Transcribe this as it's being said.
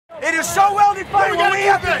It is so well defined. What we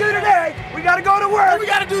have to do today, we got to go to work. We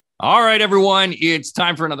got to do. All right, everyone. It's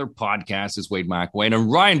time for another podcast. It's Wade McWayne and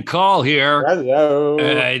Ryan Call here. Hello.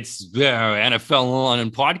 It's NFL London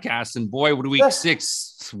podcast. And boy, what week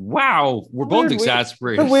 6. Wow. We're both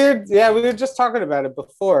exasperated. Weird. Yeah, we were just talking about it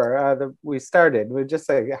before we started. We're just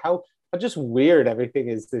like, how just weird everything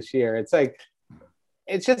is this year.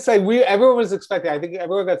 It's just like everyone was expecting. I think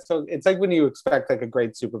everyone got so. It's like when you expect like a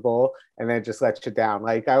great Super Bowl and then it just lets you down.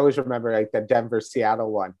 Like I always remember like the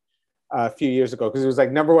Denver-Seattle one a few years ago because it was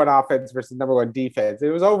like number one offense versus number one defense. It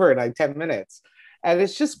was over in like 10 minutes, and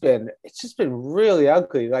it's just been really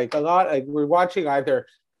ugly. Like we're watching either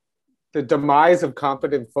the demise of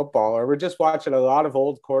competent football, or we're just watching a lot of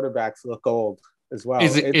old quarterbacks look old as well.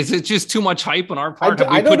 Is it just too much hype on our part?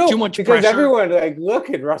 I don't know, too much because pressure? Everyone look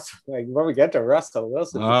at Russell. Like when we get to Russell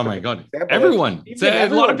Wilson. Oh my God! Everyone. A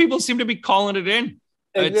lot of people seem to be calling it in.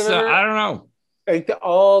 I don't know. Like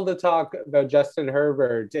all the talk about Justin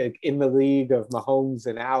Herbert in the league of Mahomes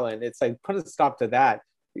and Allen, it's like put a stop to that.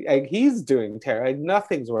 Like he's doing terrible. Like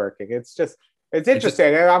nothing's working. It's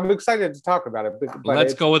interesting. I'm excited to talk about it. But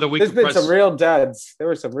let's go with a week. There's been some real duds. There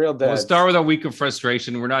were some real duds. We'll start with a week of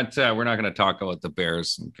frustration. We're not going to talk about the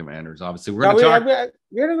Bears and Commanders. Obviously, we're going to talk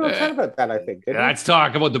about that. I think. Let's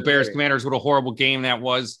talk about the Bears Commanders. What a horrible game that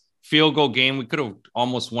was. Field goal game. We could have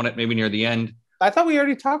almost won it maybe near the end. I thought we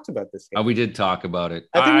already talked about this game. We did talk about it.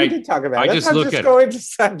 I think we did talk about it. Let's just go into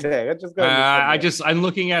Sunday. I'm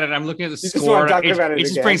looking at it. I'm looking at the score. It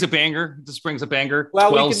just brings up anger.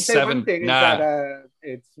 Well, 12-7. We can say one thing is that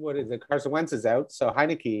what is it? Carson Wentz is out, so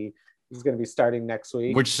Heineke is going to be starting next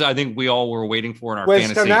week, which I think we all were waiting for in our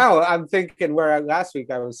fantasy. So now I'm thinking where last week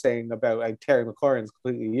I was saying about like Terry McLaurin's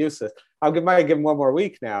completely useless. Might give him one more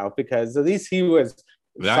week now because at least he was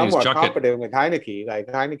somewhat competent with Heineke. Like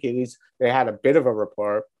Heineke, at least they had a bit of a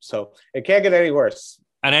rapport, so it can't get any worse.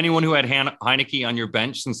 And anyone who had Heineke on your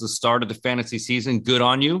bench since the start of the fantasy season, good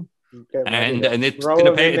on you. And it's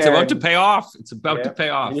about to pay off. It's about to pay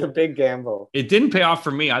off. It's a big gamble. It didn't pay off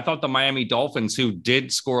for me. I thought the Miami Dolphins, who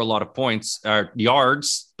did score a lot of points,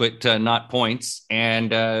 yards, but not points, and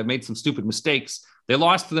made some stupid mistakes. They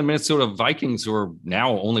lost to the Minnesota Vikings, who are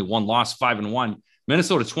now only one loss, 5-1.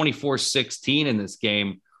 Minnesota 24-16 in this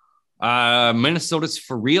game. Minnesota's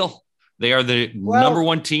for real. They are the number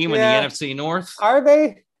one team in the NFC North. Are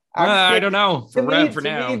they? I don't know. For now,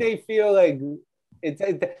 to me, they feel like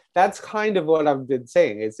that's kind of what I've been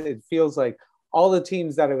saying. It feels like all the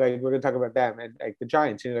teams that are like, we're going to talk about them, and like the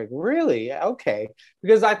Giants, you're like, really? Okay.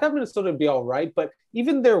 Because I thought Minnesota would be all right, but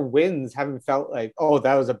even their wins haven't felt like, oh,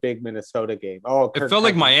 that was a big Minnesota game. It felt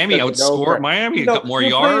like Miami outscored. Miami got more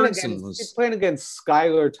yards. You're playing against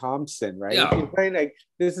Skylar Thompson, right? Yeah. You're playing like,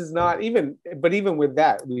 this is not even, but even with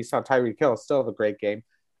that, we saw Tyreek Hill still have a great game.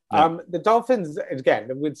 Yeah. The Dolphins, again,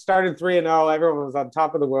 we started 3-0. Everyone was on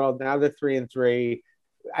top of the world. Now they're 3-3.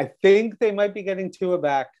 I think they might be getting Tua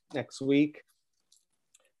back next week.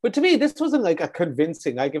 But to me, this wasn't like a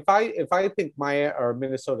convincing. Like if I think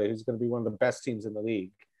Minnesota, who's going to be one of the best teams in the league,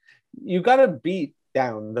 you got to beat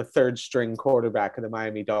down the third string quarterback of the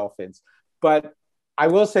Miami Dolphins. But I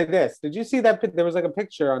will say this: did you see that there was like a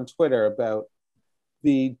picture on Twitter about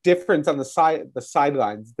the difference on the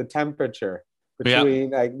sidelines, the temperature between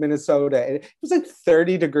like Minnesota, and it was like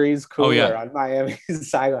 30 degrees cooler on Miami's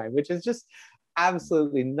sideline, which is just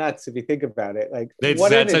absolutely nuts if you think about it. Like that's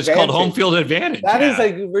called home field advantage. That is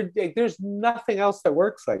like there's nothing else that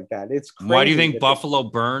works like that. It's crazy. Why do you think Buffalo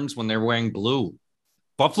burns when they're wearing blue?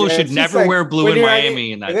 Buffalo should never wear blue in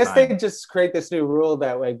Miami. I guess they just create this new rule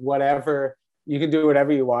that like whatever you can do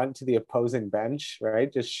whatever you want to the opposing bench,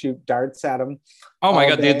 right? Just shoot darts at them. Oh my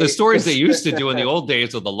God, the stories they used to do in the old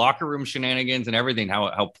days of the locker room shenanigans and everything,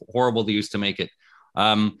 how horrible they used to make it.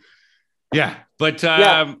 To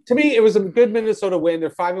me, it was a good Minnesota win. They're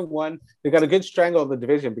 5-1. They got a good strangle in the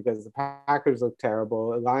division because the Packers look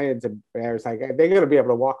terrible. Lions and Bears, like they're going to be able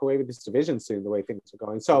to walk away with this division soon, the way things are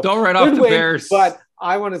going. So don't write off the Bears. But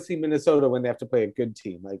I want to see Minnesota when they have to play a good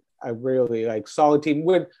team, like a really like solid team.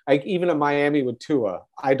 With like even a Miami with Tua,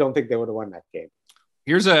 I don't think they would have won that game.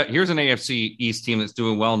 Here's an AFC East team that's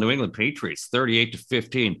doing well. New England Patriots,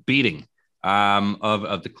 38-15, beating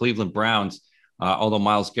of the Cleveland Browns. Although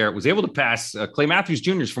Myles Garrett was able to pass Clay Matthews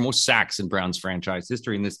Jr. for most sacks in Browns franchise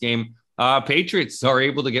history in this game. Patriots are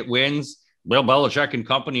able to get wins. Bill Belichick and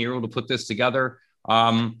company are able to put this together.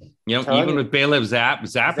 Even with Bailiff Zappi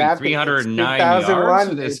 309 yards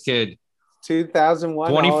for this kid. 2001.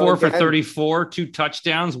 24 for 34, 2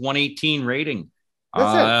 touchdowns, 118 rating.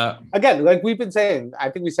 Again, like we've been saying, I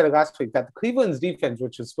think we said it last week, that the Cleveland's defense,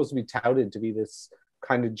 which was supposed to be touted to be this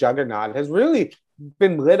kind of juggernaut has really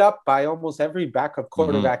been lit up by almost every backup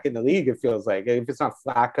quarterback in the league. It feels like if it's not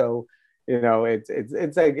Flacco,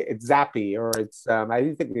 it's like it's Zappy or it's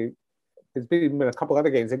I think it's been a couple other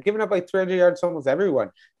games. They've given up like 300 yards to almost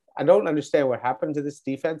everyone. I don't understand what happened to this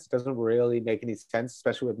defense. It doesn't really make any sense,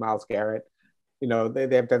 especially with Myles Garrett. They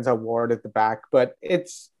have Denzel Ward at the back, but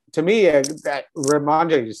it's to me that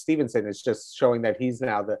Ramondre Stevenson is just showing that he's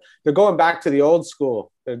now they're going back to the old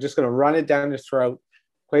school. They're just going to run it down his throat,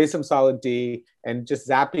 play some solid D, and just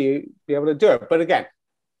Zappy be able to do it. But again,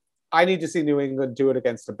 I need to see New England do it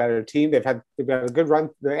against a better team. They've had a good run.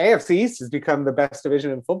 The AFC East has become the best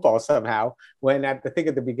division in football somehow, when I think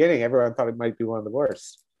at the beginning, everyone thought it might be one of the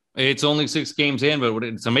worst. It's only 6 games in, but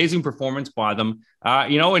it's an amazing performance by them,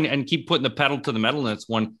 and keep putting the pedal to the metal. And it's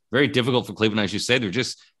one very difficult for Cleveland, as you say. They're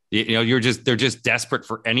just, they're just desperate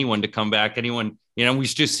for anyone to come back. Anyone, we're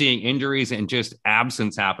just seeing injuries and just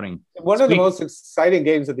absence happening. One of the most exciting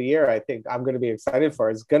games of the year, I think I'm going to be excited for,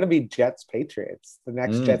 is going to be Jets-Patriots, the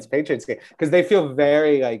next Jets-Patriots game, because they feel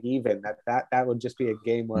very even. That would just be a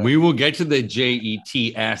game where we will get to the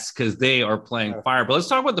Jets because they are playing fire. But let's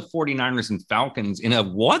talk about the 49ers and Falcons in a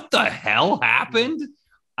what the hell happened?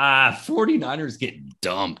 49ers get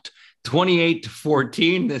dumped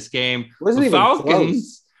 28-14 this game. Wasn't even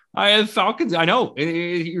Falcons. Falcons. I know.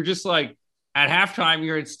 You're just like at halftime.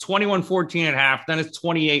 It's 21-14 at half. Then it's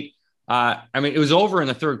 28. It was over in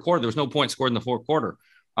the third quarter. There was no point scored in the fourth quarter.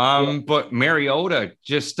 But Mariota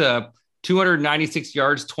just 296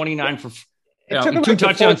 yards, 29 for 2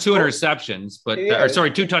 touchdowns, 2 interceptions. But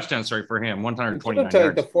 2 touchdowns. Sorry for him. 129 yards.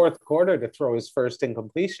 Like the fourth quarter to throw his first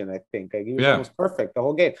incompletion. I think he was almost perfect the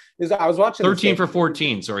whole game. I was watching 13 for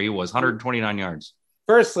 14. Sorry, he was 129 yards.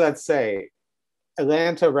 First, let's say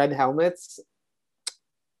Atlanta Red Helmets,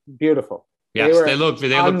 beautiful. Yes, they look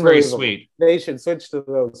very sweet. They should switch to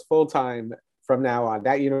those full time from now on.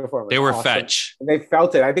 That uniform, they were awesome. Fetch. And they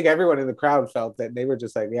felt it. I think everyone in the crowd felt it. They were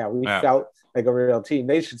just like, we felt like a real team.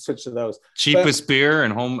 They should switch to those. Cheapest beer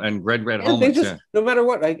and red helmets. They just no matter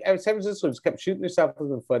what, like San Francisco just kept shooting themselves in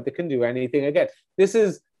the foot. They couldn't do anything. Again, this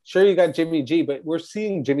is sure you got Jimmy G, but we're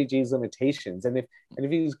seeing Jimmy G's limitations. And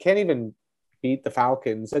if you can't even beat the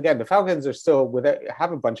Falcons. Again, the Falcons are still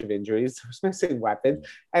have a bunch of injuries. They're missing weapons,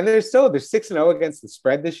 and they're 6-0 against the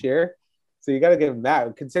spread this year. So you got to give them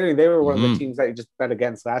that, considering they were one of the teams that you just bet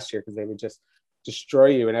against last year because they would just destroy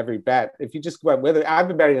you in every bet. If you just went with it, I've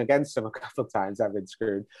been betting against them a couple of times. I've been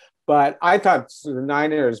screwed, but I thought the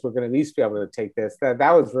Niners were going to at least be able to take this. That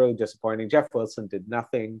was really disappointing. Jeff Wilson did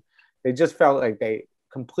nothing. They just felt like they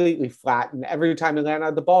completely flattened. Every time they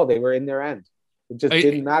landed the ball, they were in their end. It just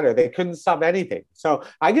didn't matter. They couldn't stop anything. So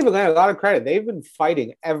I give Atlanta a lot of credit. They've been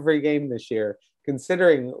fighting every game this year,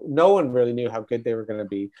 considering no one really knew how good they were going to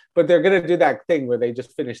be. But they're going to do that thing where they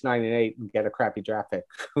just finish 9-8 and get a crappy draft pick.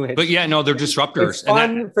 But they're disruptors. It's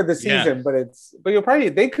fun for the season, but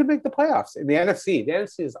they could make the playoffs in the NFC. The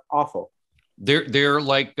NFC is awful. They're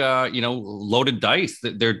like loaded dice.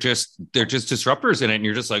 They're just disruptors in it, and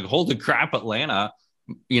you're just like, holy crap, Atlanta.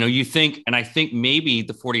 You think, and I think maybe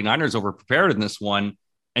the 49ers overprepared in this one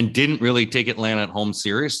and didn't really take Atlanta at home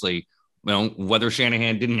seriously. Whether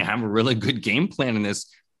Shanahan didn't have a really good game plan in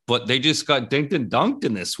this, but they just got dinked and dunked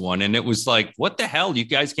in this one. And it was like, what the hell? You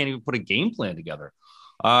guys can't even put a game plan together.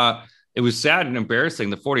 It was sad and embarrassing.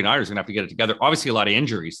 The 49ers are going to have to get it together. Obviously, a lot of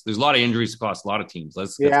injuries. There's a lot of injuries across a lot of teams.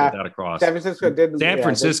 Let's get that across. San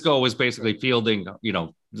Francisco was basically fielding,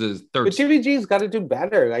 the third. But Jimmy G's got to do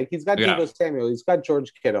better. Like he's got Deebo Samuel. He's got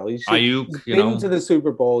George Kittle. He's been to the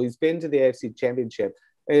Super Bowl. He's been to the AFC Championship.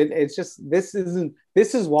 And it's just this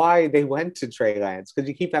is why they went to Trey Lance, because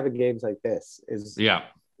you keep having games like this. It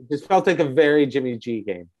just felt like a very Jimmy G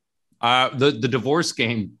game. The divorce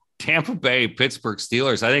game. Tampa Bay, Pittsburgh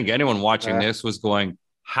Steelers. I think anyone watching this was going,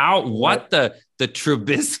 what the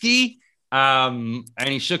Trubisky? And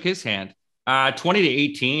he shook his hand.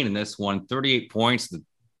 20-18 in this one, 38 points. The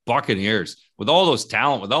Buccaneers, with all those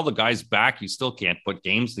talent, with all the guys back, you still can't put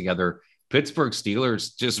games together. Pittsburgh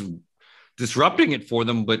Steelers just disrupting it for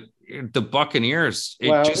them, but the Buccaneers,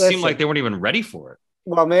 seemed like they weren't even ready for it.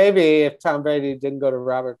 Well, maybe if Tom Brady didn't go to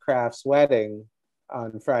Robert Kraft's wedding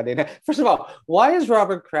on Friday night. First of all, why is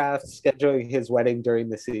Robert Kraft scheduling his wedding during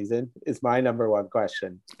the season is my number one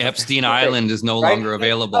question. Epstein Island is no longer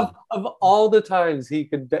available. Of all the times he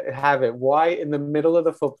could have it, why in the middle of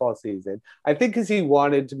the football season? I think because he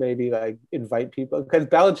wanted to maybe invite people, because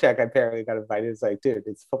Belichick apparently got invited. It's like, dude,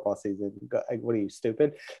 it's football season. What are you,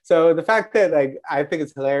 stupid? So the fact that I think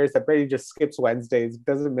it's hilarious that Brady just skips Wednesdays,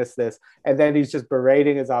 doesn't miss this, and then he's just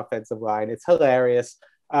berating his offensive line. It's hilarious.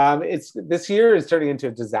 This year is turning into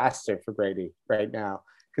a disaster for Brady right now.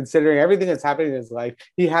 considering everything that's happening in his life.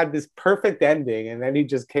 He had this perfect ending, and then he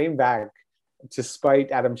just came back to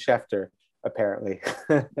spite Adam Schefter, apparently.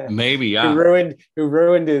 Maybe, yeah. Who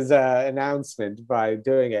ruined his announcement by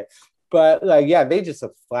doing it. But like, yeah, they just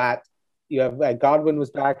look flat. You have like Godwin was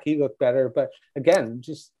back, he looked better, but again,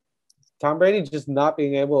 just Tom Brady just not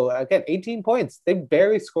being able. Again, 18 points. They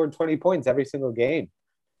barely scored 20 points every single game,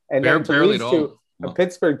 and then to lose to a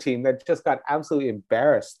Pittsburgh team that just got absolutely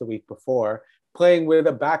embarrassed the week before, playing with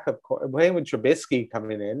a backup, playing with Trubisky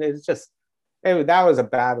coming in. It's just, anyway, that was a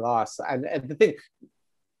bad loss. And the thing,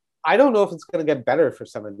 I don't know if it's going to get better for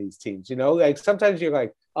some of these teams. You know, like sometimes you're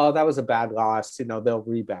like, oh, that was a bad loss. You know, they'll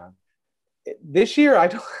rebound. This year, I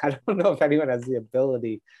don't know if anyone has the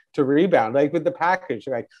ability to rebound. Like with the Packers,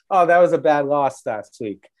 you're like, oh, that was a bad loss last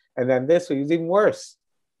week, and then this week is even worse.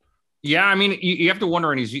 Yeah, I mean, you have to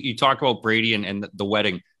wonder, and you talk about Brady and the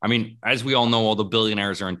wedding. I mean, as we all know, all the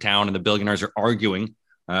billionaires are in town, and the billionaires are arguing.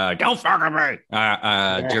 Don't fuck me,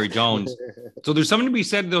 Jerry Jones. So there's something to be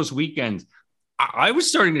said those weekends. I was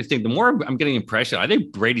starting to think, the more I'm getting impression, I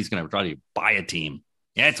think Brady's going to try to buy a team.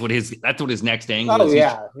 Yeah, that's what his next angle is.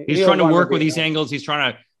 Yeah. He's trying to work with these angles. He's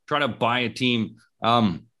trying to buy a team.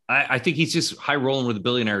 I think he's just high rolling with the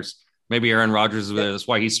billionaires. Maybe Aaron Rodgers, that's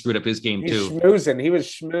why he screwed up his game too. Schmoozing. He was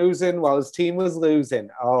schmoozing while his team was losing.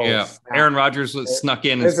 Oh, yeah. Snap. Aaron Rodgers was snuck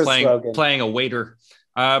in and playing a waiter.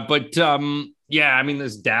 Yeah, I mean,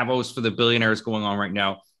 there's Davos for the billionaires going on right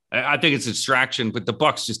now. I think it's a distraction, but the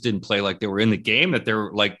Bucs just didn't play like they were in the game. That they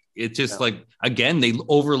were like, it's just like, again, they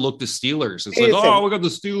overlooked the Steelers. It's like, oh, we got the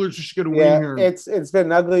Steelers just going to win here. It's been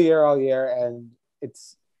an ugly year all year, and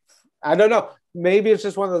I don't know. Maybe it's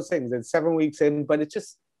just one of those things. It's 7 weeks in, but it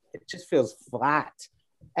just feels flat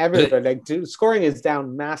everywhere. Like scoring is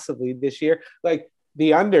down massively this year. Like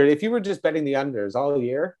the under, if you were just betting the unders all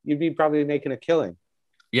year, you'd be probably making a killing.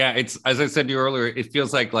 Yeah, it's, as I said to you earlier, it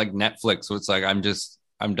feels like Netflix. So it's like I'm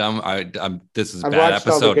done. This is a bad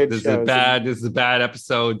episode. This is bad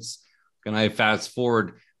episodes. Can I fast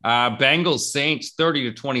forward? Bengals Saints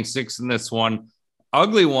 30-26 in this one.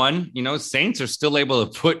 Ugly one. You know, Saints are still able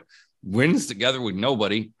to put wins together with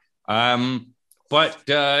nobody. But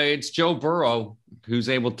it's Joe Burrow who's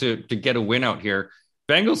able to get a win out here.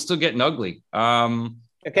 Bengals still getting ugly.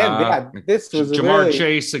 This was Jamar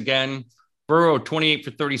Chase again. Burrow 28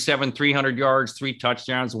 for 37, 300 yards, 3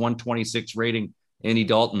 touchdowns, 126 rating. Andy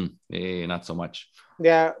Dalton, not so much.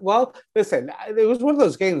 Yeah, well, listen, it was one of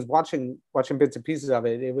those games. Watching bits and pieces of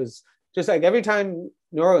it, it was just like every time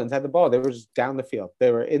New Orleans had the ball, they were just down the field.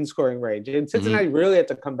 They were in scoring range, and Cincinnati really had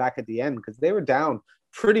to come back at the end because they were down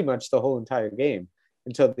pretty much the whole entire game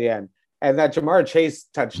until the end. And that Jamar Chase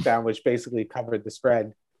touchdown, which basically covered the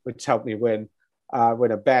spread, which helped me win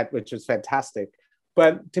a bet, which was fantastic.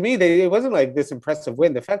 But to me, it wasn't like this impressive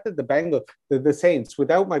win. The fact that the Saints,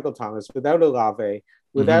 without Michael Thomas, without Olave,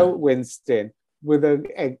 without Winston, with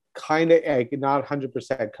a kind of not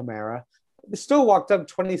 100% Kamara, still walked up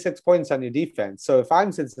 26 points on your defense. So if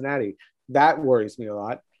I'm Cincinnati, that worries me a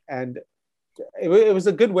lot. And it was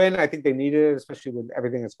a good win. I think they needed it, especially with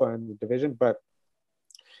everything that's going on in the division. But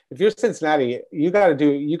if you're Cincinnati, you got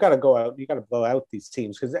to go out, you got to blow out these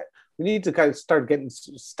teams because we need to kind of start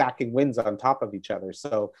stacking wins on top of each other.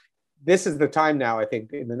 So this is the time now, I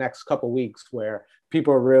think, in the next couple of weeks where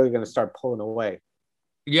people are really going to start pulling away.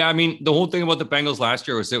 Yeah, I mean, the whole thing about the Bengals last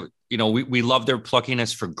year was that, you know, we love their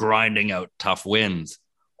pluckiness for grinding out tough wins.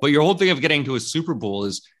 But your whole thing of getting to a Super Bowl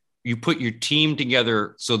is you put your team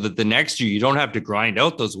together so that the next year you don't have to grind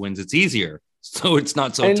out those wins. It's easier. So it's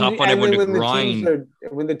not so tough on everyone to grind.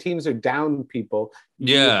 When the teams are down people,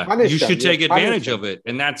 you should take advantage of it.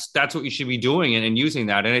 And that's what you should be doing and using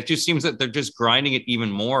that. And it just seems that they're just grinding it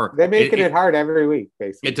even more. They're making it hard every week,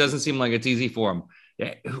 basically. It doesn't seem like it's easy for them.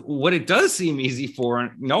 What it does seem easy for,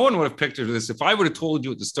 and no one would have pictured this. If I would have told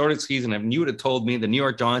you at the start of the season, and you would have told me the New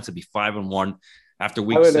York Giants would be 5-1 after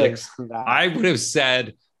week 6, I would have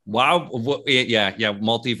said, wow,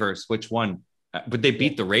 multiverse, which one? But they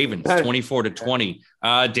beat the Ravens 24-20.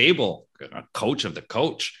 Dable, coach of the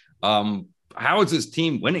coach. How is this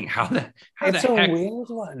team winning? How the heck? A weird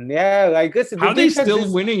one. Yeah, like listen, how are they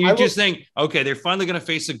still winning? You just think, okay, they're finally going to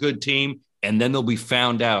face a good team, and then they'll be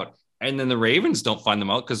found out. And then the Ravens don't find them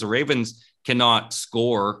out because the Ravens cannot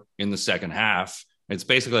score in the second half. It's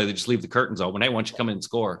basically they just leave the curtains open. Hey, why don't you come in and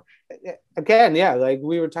score? Again, yeah, like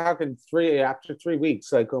we were talking after 3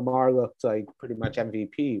 weeks, like Lamar looked like pretty much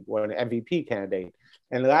MVP, one MVP candidate.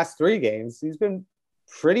 And the last 3 games, he's been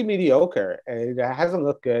pretty mediocre. And it hasn't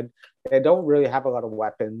looked good. They don't really have a lot of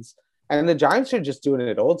weapons. And the Giants are just doing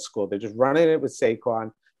it old school. They're just running it with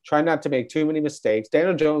Saquon. Try not to make too many mistakes.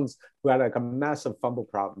 Daniel Jones, who had like a massive fumble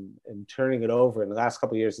problem and turning it over in the last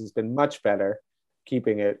couple of years, has been much better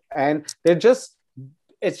keeping it. And they're just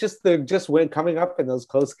coming up in those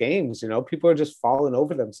close games. People are just falling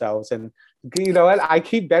over themselves. And you know what? I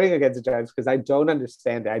keep betting against the Giants because I don't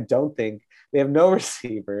understand it. I don't think they have no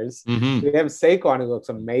receivers. Mm-hmm. They have Saquon, who looks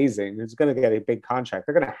amazing. Who's going to get a big contract.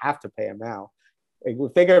 They're going to have to pay him now.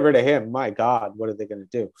 If they get rid of him, my God, what are they going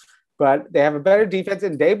to do? But they have a better defense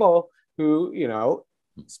in Daboll, who,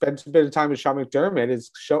 spent a bit of time with Sean McDermott,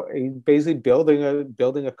 he's basically building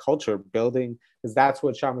a culture, because that's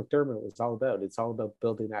what Sean McDermott was all about. It's all about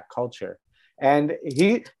building that culture. And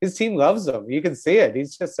his team loves him. You can see it.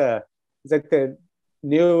 He's like the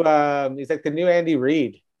new Andy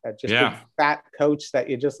Reid, that just big fat coach that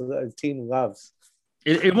his team loves.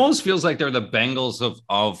 It almost feels like they're the Bengals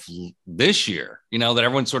of this year, that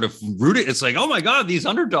everyone's sort of rooted. It's like, oh my God, these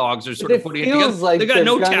underdogs are sort of putting it together. Like they got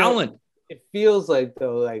no talent. It feels like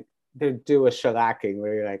though, like they're due a shellacking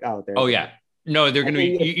where you're like, no, they're going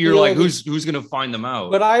to be. You're like, who's going to find them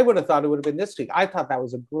out? But I would have thought it would have been this week. I thought that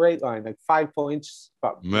was a great line, like 5 points.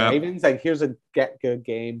 But Ravens, like, here's a get good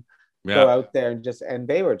game. Go out there and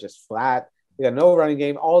they were just flat. They got no running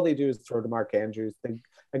game. All they do is throw to Mark Andrews.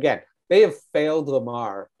 They have failed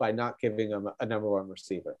Lamar by not giving him a number one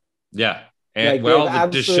receiver. Yeah. And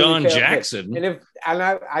like, Deshaun Jackson.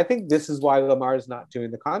 I think this is why Lamar is not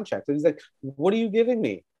doing the contract. He's like, what are you giving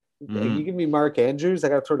me? Mm-hmm. You give me Mark Andrews, I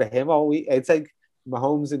got to throw to him all week. It's like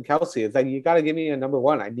Mahomes and Kelsey. It's like, you got to give me a number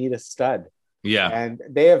one. I need a stud. Yeah. And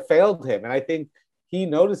they have failed him. And I think he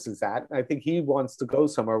notices that. I think he wants to go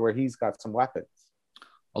somewhere where he's got some weapons.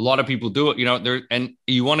 A lot of people do it, and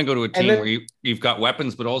you want to go to a team where you've got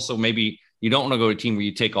weapons, but also maybe you don't want to go to a team where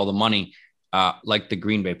you take all the money, like the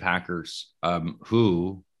Green Bay Packers,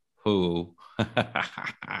 who oh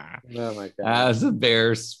my God. As a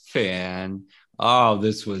Bears fan,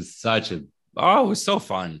 this was it was so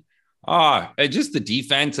fun. Just the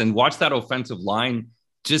defense, and watch that offensive line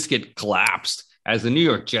just get collapsed as the New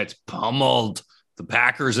York Jets pummeled the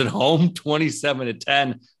Packers at home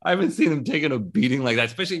 27-10. I haven't seen them taking a beating like that,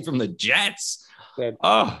 especially from the Jets. If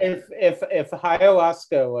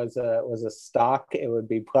ayahuasca was a stock, it would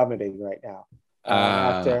be plummeting right now.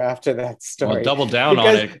 After that story, well, double down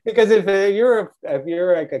on it. Because if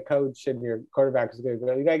you're like a coach and your quarterback is going to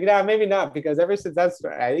go, you're like, maybe not, because ever since that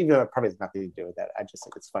story, even though it probably has nothing to do with that, I just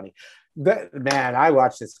think it's funny. Man, I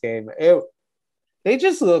watched this game. They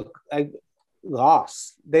just look like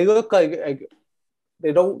lost. They look like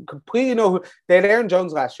they don't completely know who. They had Aaron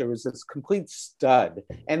Jones last year, was this complete stud,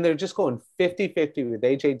 and they're just going 50-50 with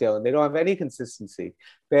A.J. Dillon. They don't have any consistency.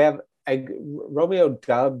 They have Romeo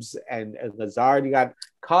Doubs and Lazard. You got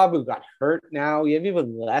Cobb, who got hurt now. You have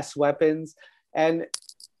even less weapons. And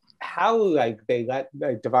how they let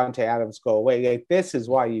Devontae Adams go away. This is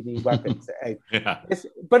why you need weapons.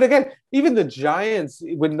 But again, even the Giants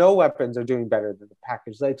with no weapons are doing better than the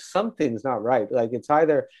Packers. Something's not right. It's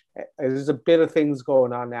either there's a bit of things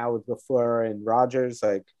going on now with LaFleur and Rodgers.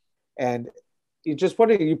 And you just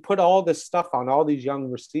you put all this stuff on all these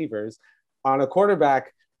young receivers on a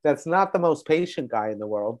quarterback that's not the most patient guy in the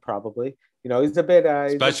world, probably. He's a bit...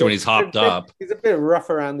 especially when he's hopped up. He's a bit rough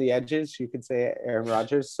around the edges, you could say, Aaron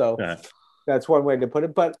Rodgers. So that's one way to put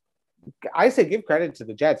it. But I say give credit to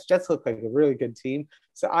the Jets. Jets look like a really good team.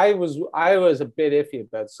 So I was a bit iffy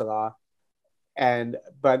about Salah.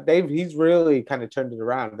 But he's really kind of turned it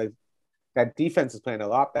around. That defense is playing a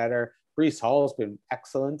lot better. Breece Hall's been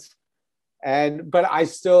excellent. But I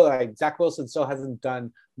still Zach Wilson still hasn't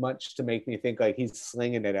done much to make me think he's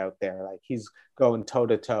slinging it out there. He's going toe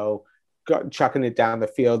to toe, chucking it down the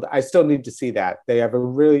field. I still need to see that. They have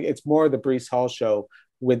it's more the Breece Hall show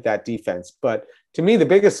with that defense. But to me, the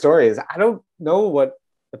biggest story is I don't know what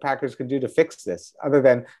the Packers can do to fix this other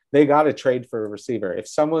than they got to trade for a receiver. If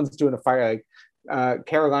someone's doing a fire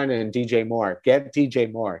Carolina and DJ Moore, get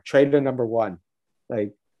DJ Moore, trade a number one.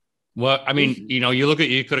 Well, I mean,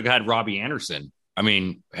 you could have had Robbie Anderson. I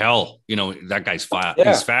mean, hell, that guy's fast. Yeah.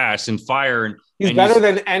 He's fast and fire. And he's better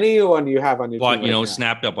than anyone you have on your team. But,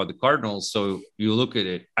 snapped up by the Cardinals. So you look at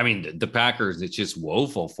it. I mean, the Packers, it's just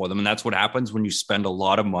woeful for them. And that's what happens when you spend a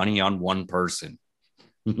lot of money on one person.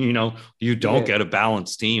 You don't get a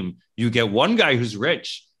balanced team. You get one guy who's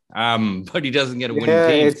rich, but he doesn't get a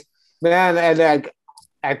winning team. And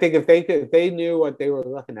I think if they knew what they were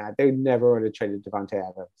looking at, they never would have traded Devontae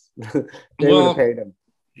Adams. They would have paid him.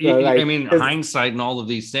 So, I mean, hindsight and all of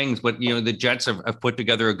these things, but the Jets have put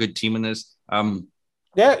together a good team in this.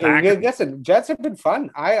 Listen, Jets have been fun.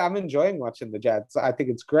 I'm enjoying watching the Jets. I think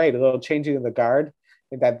it's great. A little changing of the guard.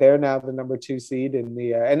 that they're now the number 2 seed in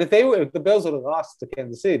the and if the Bills would have lost to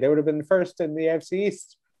Kansas City, they would have been first in the AFC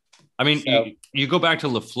East. I mean, so, you go back to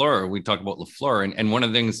LaFleur. We talked about LaFleur, and one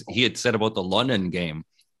of the things he had said about the London game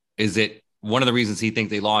is that one of the reasons he thinks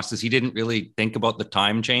they lost is he didn't really think about the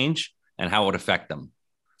time change and how it would affect them.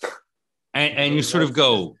 And you sort of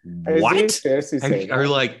go, what? Are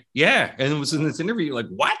like, yeah. And it was in this interview, like,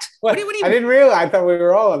 what? What do you I didn't realize. I thought we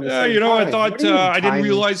were all on the same time. I thought I didn't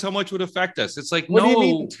realize how much would affect us. It's like,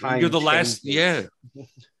 no, you're the last. Yeah.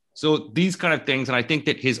 So these kind of things. And I think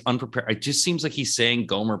that his unprepared, it just seems like he's saying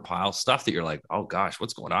Gomer Pyle stuff that you're like, oh gosh,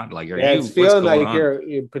 what's going on? Like, it's feeling like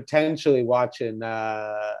you're potentially watching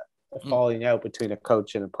falling out between a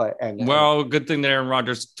coach and a player. Well, good thing that Aaron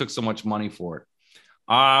Rodgers took so much money for it.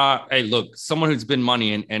 Hey, look, someone who's been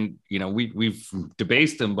money and we've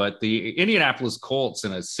debased him, but the Indianapolis Colts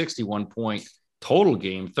in a 61-point total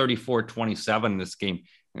game, 34-27 in this game.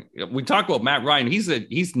 We talk about Matt Ryan.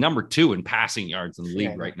 He's number 2 in passing yards in the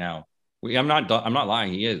league right now. I'm not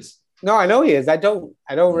lying. He is. No, I know he is. I don't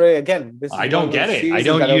really. Again, I don't get it.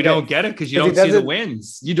 You don't get it because you don't see the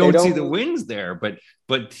wins. You don't see the wins there,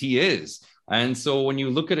 but he is. And so when you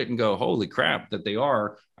look at it and go, holy crap, that they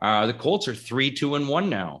are. The Colts are 3-2-1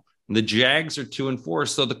 now. The Jags are 2-4.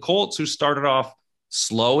 So the Colts, who started off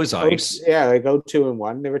slow as ice, they go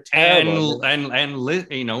 2-1. They were terrible,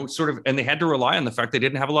 and sort of, and they had to rely on the fact they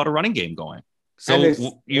didn't have a lot of running game going. So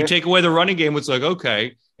you take away the running game, it's like,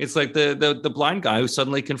 okay, it's like the blind guy who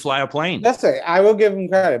suddenly can fly a plane. That's it. I will give him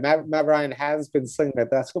credit. Matt Ryan has been slinging that.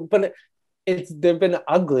 That's cool, but they've been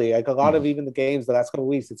ugly. Like a lot of even the games the last couple of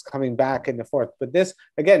weeks, it's coming back in the fourth. But this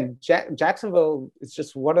again, Jacksonville is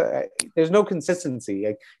just there's no consistency.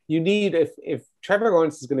 Like you need if Trevor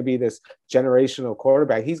Lawrence is going to be this generational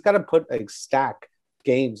quarterback, he's got to put stack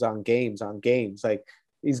games on games on games. Like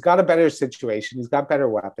he's got a better situation. He's got better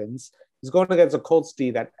weapons. He's going against a Colts D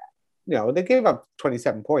that they gave up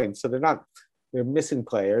 27 points, so they're missing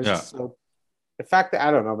players. Yeah. So the fact that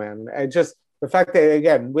I don't know, man, the fact that,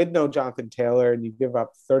 again, with no Jonathan Taylor and you give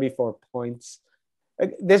up 34 points,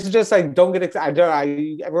 this is just like, don't get excited.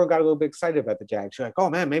 Everyone got a little bit excited about the Jags. You're like,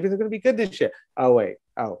 oh, man, maybe they're going to be good this year. Oh, wait.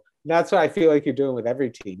 Oh, that's what I feel like you're doing with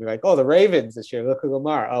every team. You're like, oh, the Ravens this year. Look at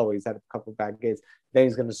Lamar. Oh, he's had a couple of bad games. Then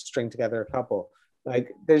he's going to string together a couple.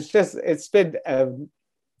 Like, it's been,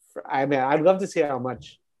 I'd love to see how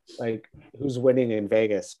much, who's winning in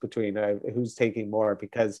Vegas between who's taking more,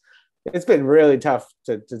 because it's been really tough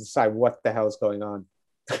to decide what the hell is going on.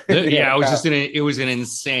 Yeah, it was an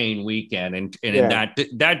insane weekend, and in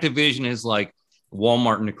that division is like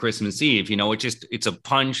Walmart into Christmas Eve. It's a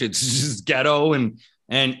punch. It's just ghetto, and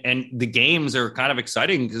the games are kind of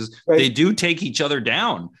exciting because they do take each other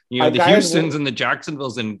down. The Houstons and the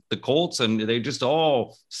Jacksonvilles and the Colts, and they just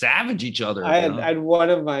all savage each other. I had one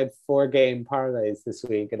of my 4-game parlays this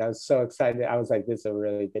week, and I was so excited. I was like, "This is a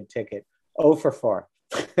really good ticket." 0 for 4.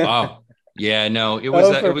 Oh, yeah, no, it was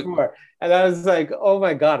 0 for 4. And I was like, oh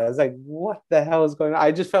my God. I was like, what the hell is going on?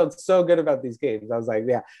 I just felt so good about these games. I was like,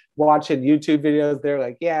 yeah, watching YouTube videos. They're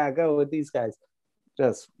like, yeah, go with these guys.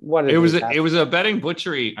 Just what it was. It was a betting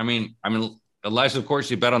butchery. I mean, unless of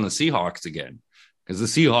course you bet on the Seahawks again, because the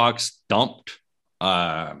Seahawks dumped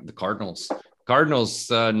the Cardinals.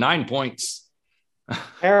 Cardinals 9 points.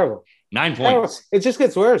 Terrible. 9 points. Terrible. It just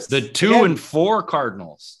gets worse. The 2-4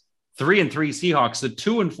 Cardinals. 3-3 Seahawks, the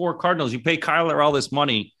 2-4 Cardinals. You pay Kyler all this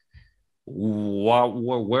money.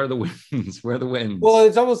 Where are the wins? Where are the wins? Well,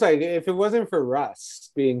 it's almost like if it wasn't for Russ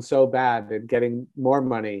being so bad and getting more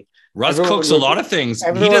money. Russ cooks a lot of things.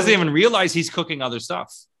 He doesn't even realize he's cooking other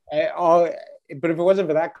stuff. But if it wasn't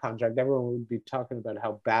for that contract, everyone would be talking about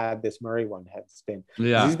how bad this Murray one has been.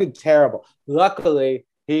 Yeah, he's been terrible. Luckily,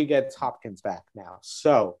 he gets Hopkins back now.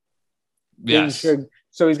 So, yes.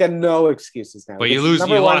 So he's got no excuses now. But you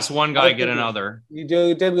lost one guy, get another. You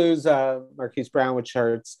did lose Marquise Brown, which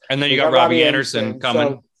hurts. And then you got Robbie Anderson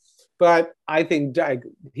coming. But I think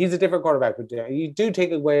he's a different quarterback. You do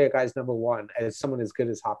take away a guy's number one as someone as good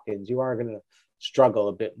as Hopkins, you are going to struggle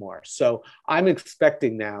a bit more. So I'm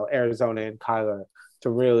expecting now Arizona and Kyler to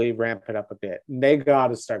really ramp it up a bit. And they got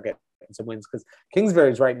to start getting some wins because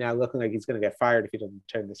Kingsbury's right now looking like he's going to get fired if he doesn't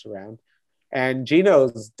turn this around. And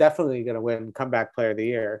Geno's definitely going to win comeback player of the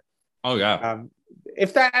year. Oh, yeah.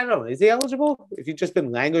 If that, I don't know, is he eligible? If you've just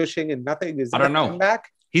been languishing and nothing, I don't know. Comeback?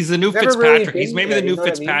 He's the new Fitzpatrick. He's maybe the new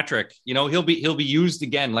Fitzpatrick. I mean? He'll be used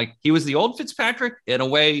again. Like he was the old Fitzpatrick in a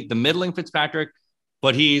way, the middling Fitzpatrick,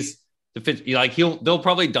 but he's the they'll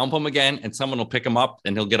probably dump him again and someone will pick him up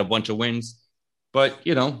and he'll get a bunch of wins. But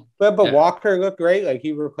But Walker looked great. Like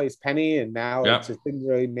he replaced Penny, and now yeah. it just didn't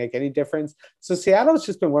really make any difference. So Seattle's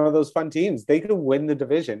just been one of those fun teams. They could win the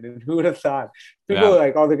division, and who would have thought? People are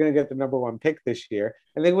like, "Oh, they're going to get the number one pick this year,"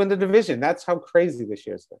 and they win the division. That's how crazy this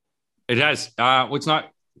year's been. It has. What's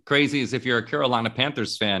not crazy is if you're a Carolina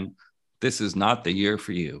Panthers fan, this is not the year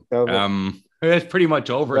for you. It's pretty much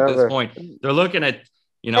over at this point. They're looking at.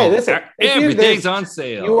 Everything's on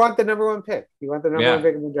sale. You want the number one pick. You want the number one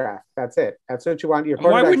pick in the draft. That's it. That's what you want.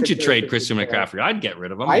 Why wouldn't you trade Christian McCaffrey? I'd get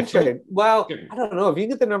rid of him. I'd trade. Well, I don't know. If you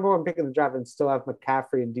get the number one pick in the draft and still have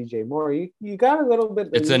McCaffrey and DJ Moore, you got a little bit.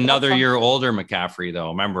 It's another year older McCaffrey, though.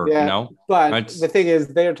 Remember, But the thing is,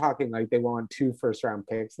 they're talking like they want 2 first-round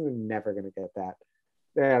picks, and they're never going to get that.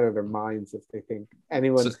 They're out of their minds if they think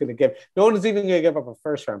anyone's going to give. No one's even going to give up a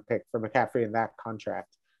first-round pick for McCaffrey in that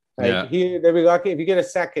contract. They'll be lucky if you get a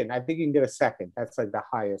second. I think you can get a second. That's like the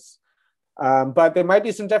highest. But there might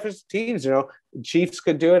be some different teams. Chiefs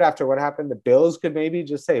could do it after what happened. The Bills could maybe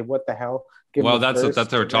just say, "What the hell?" That's what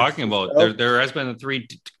they're talking about. There has been 3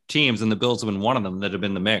 teams, and the Bills have been one of them that have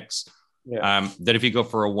been the mix. Yeah. That if you go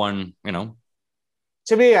for a one,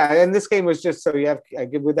 To me, and this game was just so you have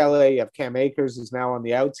with LA, you have Cam Akers who's now on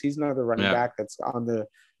the outs. He's another running back that's on the.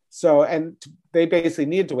 So and they basically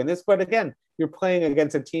need to win this, but again. You're playing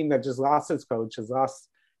against a team that just lost its coach, has lost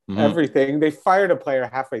everything. They fired a player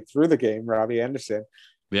halfway through the game, Robbie Anderson.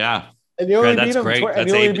 Yeah. And you only beat him.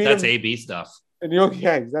 That's AB stuff. And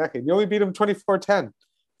exactly. You only beat him 24-10.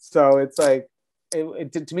 So it's like,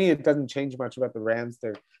 to me, it doesn't change much about the Rams.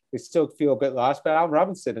 They still feel a bit lost. But Allen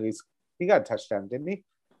Robinson, at least, he got a touchdown, didn't he?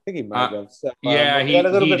 I think he might have. So, he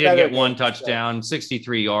did get one touchdown,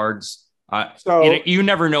 63 yards. You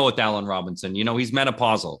never know with Allen Robinson. He's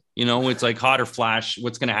menopausal. It's like hot or flash.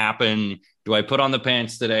 What's going to happen? Do I put on the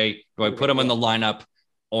pants today? Do I put him in the lineup,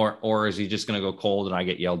 or is he just going to go cold and I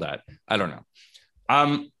get yelled at? I don't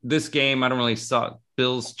know. This game I don't really saw.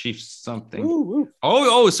 Bills Chiefs something.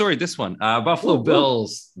 Sorry, this one. Buffalo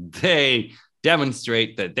Bills. They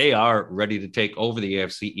demonstrate that they are ready to take over the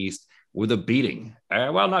AFC East with a beating.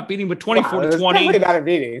 Not beating, but 24-20. Not a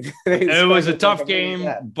beating. It was a tough game,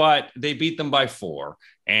 but they beat them by 4.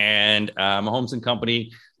 And Mahomes and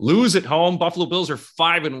company lose at home. Buffalo Bills are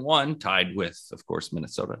 5-1, tied with, of course,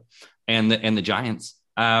 Minnesota and the Giants.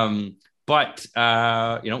 But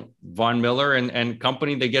Von Miller and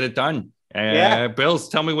company, they get it done. Bills,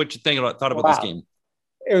 tell me what you thought about this game.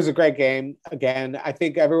 It was a great game. Again, I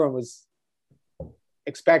think everyone was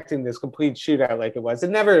expecting this complete shootout like it was. It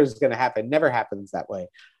never is going to happen. Never happens that way.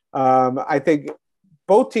 I think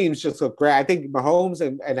both teams just look great. I think Mahomes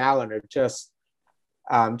and Allen are just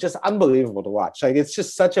unbelievable to watch. Like it's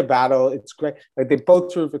just such a battle. It's great. Like they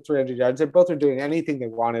both threw for 300 yards. They both are doing anything they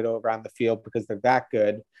wanted around the field because they're that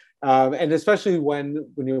good. And especially when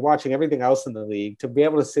you're watching everything else in the league, to be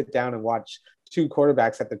able to sit down and watch 2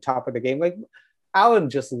 quarterbacks at the top of the game, like Allen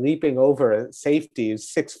just leaping over safety is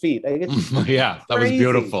 6 feet. Like that was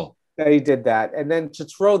beautiful. That he did that. And then to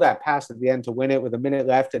throw that pass at the end to win it with a minute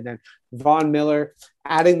left. And then Von Miller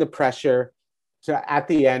adding the pressure to at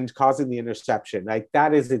the end, causing the interception. Like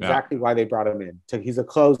that is exactly why they brought him in. He's a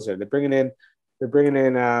closer. They're bringing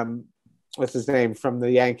in what's his name from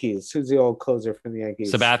the Yankees? Who's the old closer from the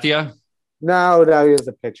Yankees? Sabathia? No, he was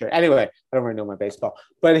a pitcher. Anyway, I don't really know my baseball,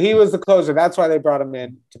 but he was the closer. That's why they brought him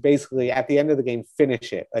in to basically at the end of the game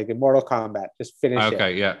finish it, like in Mortal Kombat, just finish it.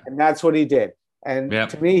 Okay, yeah. And that's what he did. And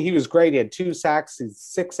to me, he was great. He had 2 sacks. He's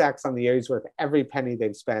 6 sacks on the year. He's worth every penny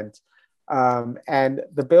they've spent. And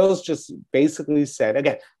the Bills just basically said,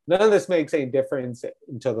 again, none of this makes any difference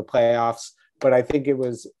until the playoffs, but I think it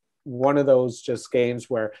was one of those just games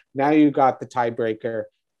where now you got the tiebreaker.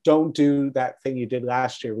 Don't do that thing you did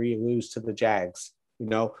last year where you lose to the Jags.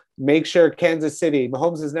 Make sure Kansas City,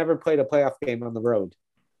 Mahomes has never played a playoff game on the road.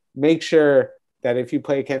 Make sure that if you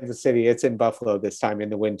play Kansas City, it's in Buffalo this time in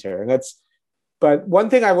the winter. But one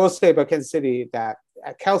thing I will say about Kansas City, that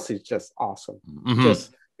Kelsey's just awesome.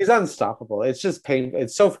 Mm-hmm. He's unstoppable. It's just painful.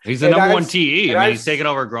 It's so he's the number one TE. I mean, he's taken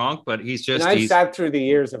over Gronk, but he's just. I've sat through the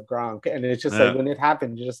years of Gronk, and it's just like when it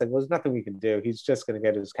happened, you're just like, well, there's nothing we can do. He's just going to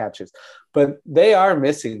get his catches. But they are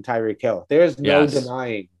missing Tyreek Hill. There's no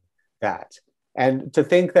denying that. And to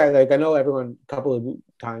think that, like, I know everyone a couple of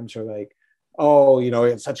times are like, oh,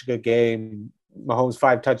 it's such a good game. Mahomes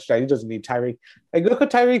 5 touchdowns. He doesn't need Tyreek. Like, look what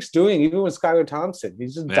Tyreek's doing, even with Skylar Thompson.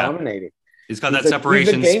 He's just dominating. He's got that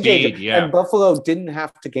separation speed. Yeah. And Buffalo didn't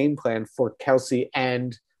have to game plan for Kelsey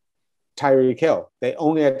and Tyreek Hill. They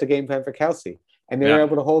only had to game plan for Kelsey. And they were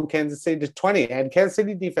able to hold Kansas City to 20. And Kansas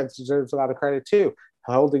City defense deserves a lot of credit too,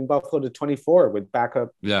 holding Buffalo to 24 with backup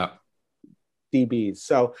DBs.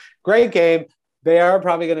 So great game. They are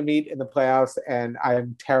probably going to meet in the playoffs, and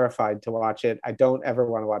I'm terrified to watch it. I don't ever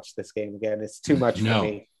want to watch this game again. It's too much for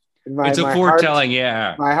me. It's a foretelling,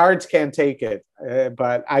 yeah. My heart can't take it,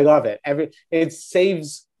 but I love it. It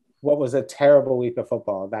saves what was a terrible week of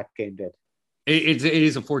football. That game did. It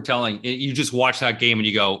is a foretelling. You just watch that game and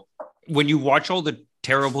you go, when you watch all the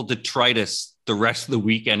terrible detritus the rest of the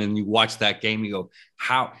weekend and you watch that game, you go,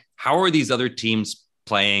 how are these other teams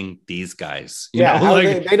playing these guys? You know, how,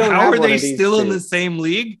 like, they don't how have are they still two. in the same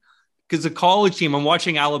league? Because the college team, I'm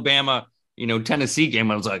watching Alabama, Tennessee game.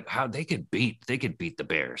 I was like, how they could beat the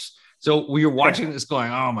Bears. So we were watching this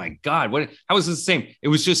going, oh my God, how was this the same? It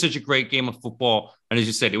was just such a great game of football. And as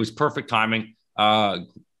you said, it was perfect timing.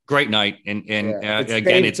 Great night. And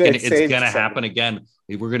again, it's gonna happen again.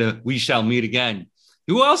 We shall meet again.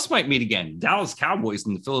 Who else might meet again? Dallas Cowboys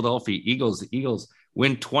and the Philadelphia Eagles. The Eagles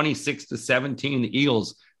win 26-17. The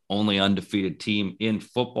Eagles, only undefeated team in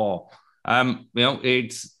football.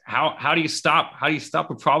 It's how do you stop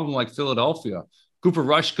a problem like Philadelphia? Cooper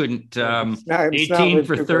Rush couldn't. 18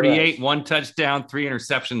 for 38, Rush. 1 touchdown, 3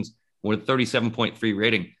 interceptions with a 37.3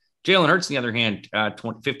 rating. Jalen Hurts, on the other hand,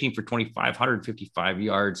 15 for 25, 155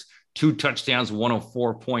 yards, 2 touchdowns,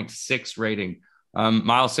 104.6 rating.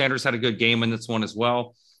 Miles Sanders had a good game in this one as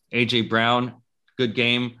well. AJ Brown, good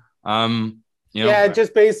game.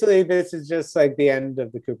 Just basically, this is just like the end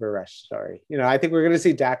of the Cooper Rush story. I think we're going to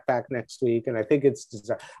see Dak back next week, and I think it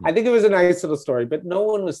was a nice little story, but no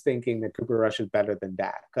one was thinking that Cooper Rush is better than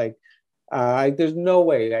Dak. There's no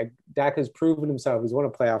way. Dak has proven himself. He's won a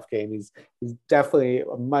playoff game. He's definitely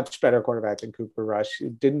a much better quarterback than Cooper Rush.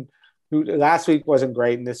 Who last week wasn't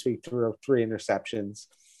great, and this week threw 3 interceptions.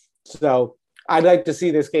 So I'd like to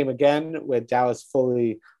see this game again with Dallas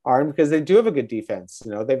fully armed, because they do have a good defense.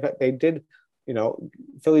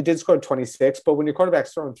 Philly did score 26, but when your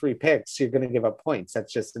quarterback's throwing 3 picks, you're going to give up points.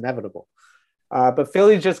 That's just inevitable. But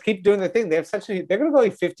Philly just keep doing their thing. They're going to go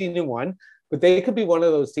like 15-1, but they could be one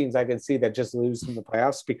of those teams I can see that just lose in the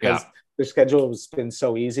playoffs because their schedule has been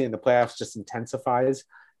so easy and the playoffs just intensifies.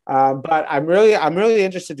 But I'm really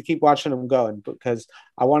interested to keep watching them going, because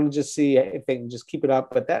I want to just see if they can just keep it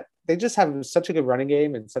up. But that they just have such a good running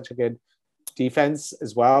game and such a good defense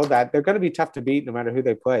as well that they're going to be tough to beat no matter who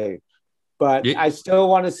they play. But I still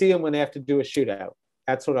want to see them when they have to do a shootout.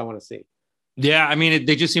 That's what I want to see. Yeah, I mean,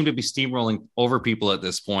 they just seem to be steamrolling over people at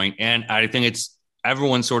this point. And I think it's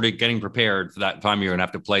everyone's sort of getting prepared for that time you're going to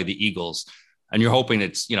have to play the Eagles. And you're hoping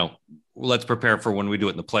it's, let's prepare for when we do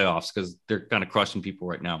it in the playoffs, because they're kind of crushing people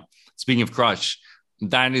right now. Speaking of crush,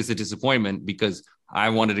 that is a disappointment, because I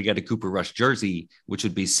wanted to get a Cooper Rush jersey, which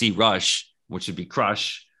would be C Rush, which would be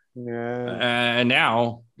crush. Yeah. And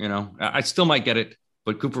now, I still might get it,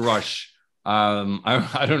 but Cooper Rush,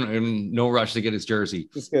 I don't no rush to get his jersey.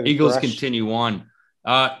 Eagles continue on.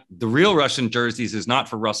 The real Russian jerseys is not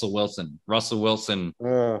for Russell Wilson. Russell Wilson,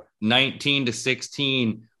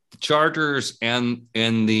 19-16. The Chargers and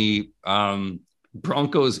the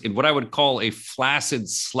Broncos in what I would call a flaccid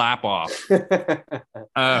slap off.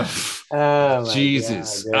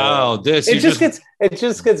 Jesus! God, this it just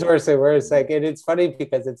gets worse and worse. And it's funny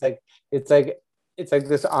because it's like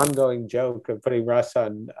this ongoing joke of putting Russ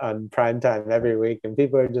on primetime every week, and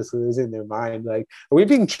people are just losing their mind. Like, are we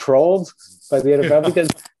being trolled by the NFL? Because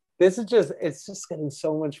it's just getting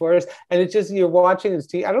so much worse. And it's just, you're watching his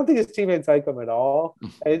team. I don't think his teammates like him at all.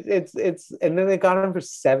 It's and then they got him for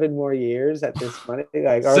 7 more years at this money.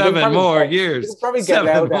 Like 7 more years. Probably get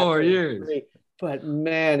 7 more years. But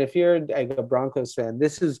man, if you're like a Broncos fan,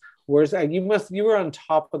 this is worse. Like, you were on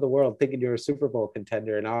top of the world thinking you're a Super Bowl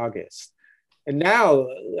contender in August. And now,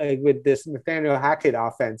 like, with this Nathaniel Hackett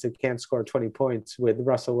offense, it can't score 20 points with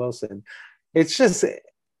Russell Wilson. It's just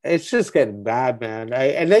getting bad, man.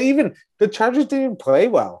 And then even the Chargers didn't even play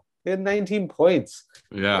well. They had 19 points.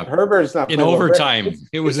 Yeah, Herbert's not in overtime.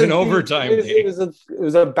 It was an overtime. It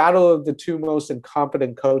was a battle of the 2 most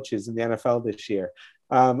incompetent coaches in the NFL this year.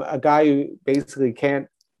 A guy who basically can't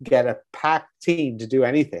get a packed team to do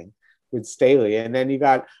anything with Staley. And then you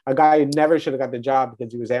got a guy who never should have got the job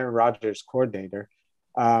because he was Aaron Rodgers' coordinator.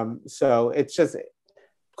 So it's just,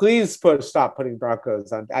 please stop putting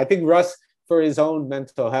Broncos on. I think Russ, for his own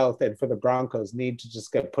mental health and for the Broncos, need to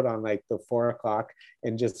just get put on like the 4 o'clock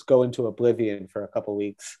and just go into oblivion for a couple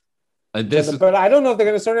weeks. But I don't know if they're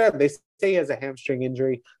going to start it out. They say he has a hamstring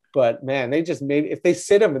injury. But man, they just if they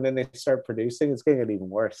sit him and then they start producing, it's going to get even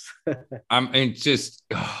worse. Thank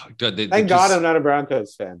God I'm not a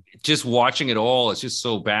Broncos fan. Just watching it all, it's just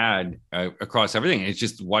so bad across everything. It's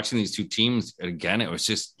just watching these 2 teams again. It was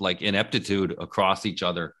just like ineptitude across each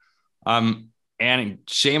other. And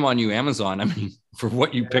shame on you, Amazon. I mean, for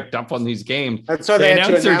what you picked up on these games. That's why they they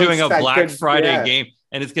announced they're doing a Black Friday game,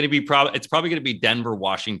 and it's going to be it's probably going to be Denver,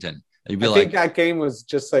 Washington. I think that game was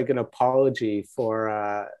just like an apology for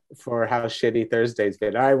how shitty Thursday's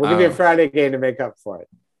been. All right, we'll give you a Friday game to make up for it.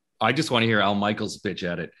 I just want to hear Al Michaels bitch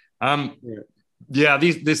at it.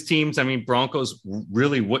 These teams, I mean, Broncos,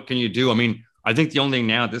 really, what can you do? I mean, I think the only thing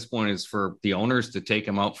now at this point is for the owners to take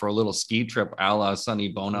them out for a little ski trip, a la Sonny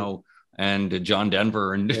Bono and John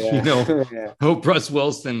Denver, and hope Russ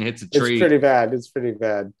Wilson hits a tree. It's pretty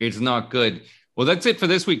bad. It's not good. Well, that's it for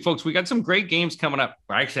this week, folks. We got some great games coming up.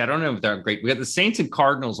 Actually, I don't know if they're great. We got the Saints and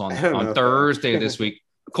Cardinals on Thursday this week.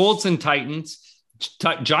 Colts and Titans.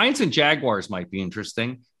 Giants and Jaguars might be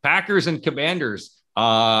interesting. Packers and Commanders.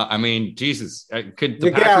 I mean, Jesus, could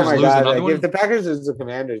the Packers lose another one? If the Packers lose the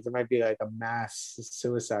Commanders, it might be like a mass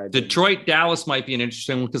suicide. Detroit, Dallas might be an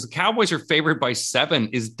interesting one because the Cowboys are favored by 7.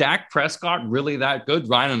 Is Dak Prescott really that good?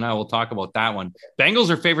 Ryan and I will talk about that one. Bengals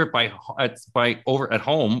are favored by over at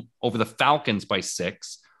home over the Falcons by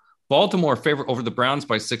 6. Baltimore favored over the Browns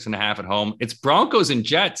by 6.5 at home. It's Broncos and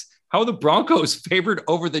Jets. How are the Broncos favored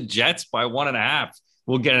over the Jets by 1.5?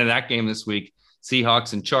 We'll get into that game this week.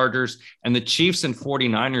 Seahawks and Chargers, and the Chiefs and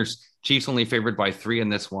 49ers. Chiefs only favored by 3 in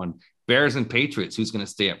this one. Bears and Patriots. Who's going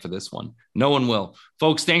to stay up for this one? No one will.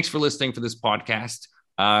 Folks, thanks for listening for this podcast.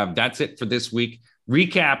 That's it for this week.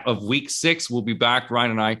 Recap of week 6. We'll be back, Ryan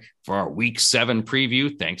and I, for our week 7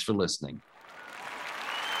 preview. Thanks for listening.